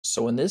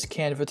So in this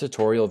Canva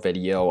tutorial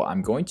video,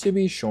 I'm going to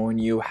be showing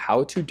you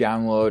how to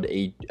download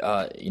a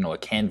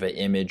Canva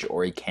image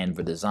or a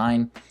Canva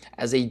design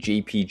as a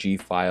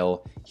JPG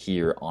file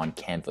here on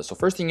Canva. So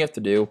first thing you have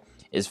to do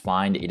is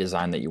find a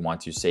design that you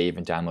want to save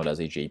and download as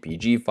a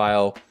JPG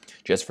file.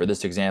 Just for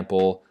this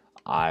example,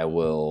 I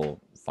will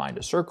find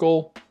a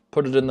circle,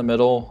 put it in the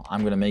middle.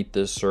 I'm going to make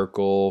this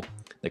circle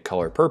the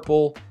color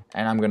purple,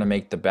 and I'm going to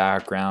make the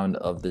background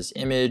of this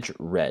image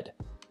red.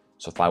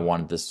 So if I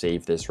wanted to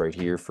save this right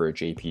here for a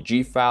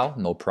JPG file,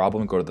 no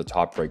problem. Go to the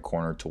top right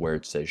corner to where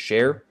it says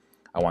share.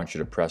 I want you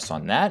to press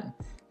on that.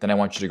 Then I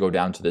want you to go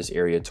down to this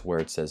area to where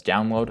it says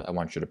download. I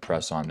want you to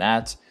press on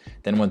that.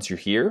 Then once you're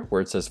here where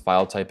it says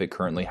file type, it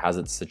currently has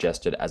it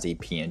suggested as a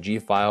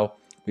PNG file.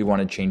 We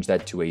want to change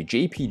that to a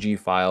JPG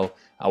file,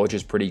 which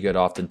is pretty good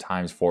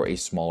oftentimes for a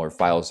smaller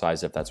file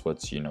size if that's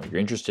what you're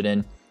interested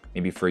in.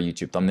 Maybe for a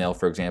YouTube thumbnail,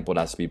 for example, it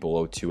has to be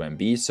below 2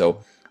 MB.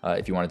 So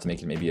if you wanted to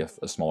make it maybe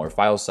a smaller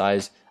file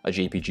size, a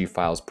JPG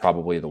file is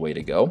probably the way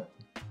to go.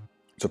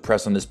 So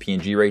press on this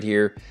PNG right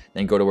here,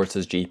 then go to where it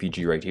says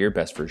JPG right here,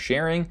 best for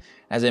sharing.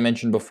 As I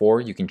mentioned before,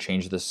 you can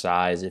change the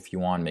size if you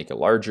want, make it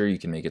larger, you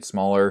can make it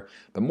smaller,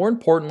 but more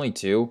importantly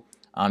too,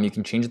 you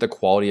can change the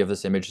quality of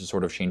this image to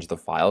sort of change the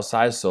file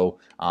size. So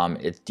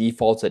it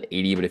defaults at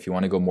 80, but if you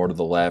want to go more to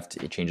the left,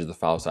 it changes the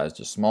file size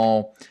to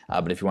small.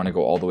 But if you want to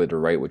go all the way to the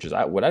right, which is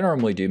what I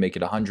normally do, make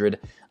it 100,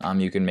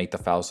 you can make the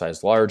file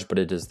size large, but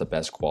it is the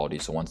best quality.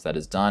 So once that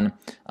is done,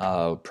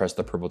 press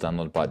the purple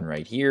download button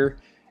right here.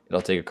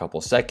 It'll take a couple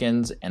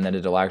seconds and then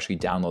it'll actually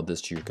download this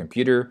to your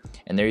computer.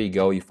 And there you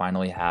go, you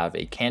finally have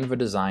a Canva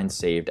design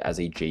saved as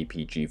a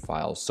JPG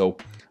file. So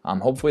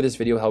hopefully this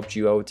video helped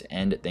you out,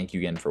 and thank you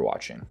again for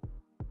watching.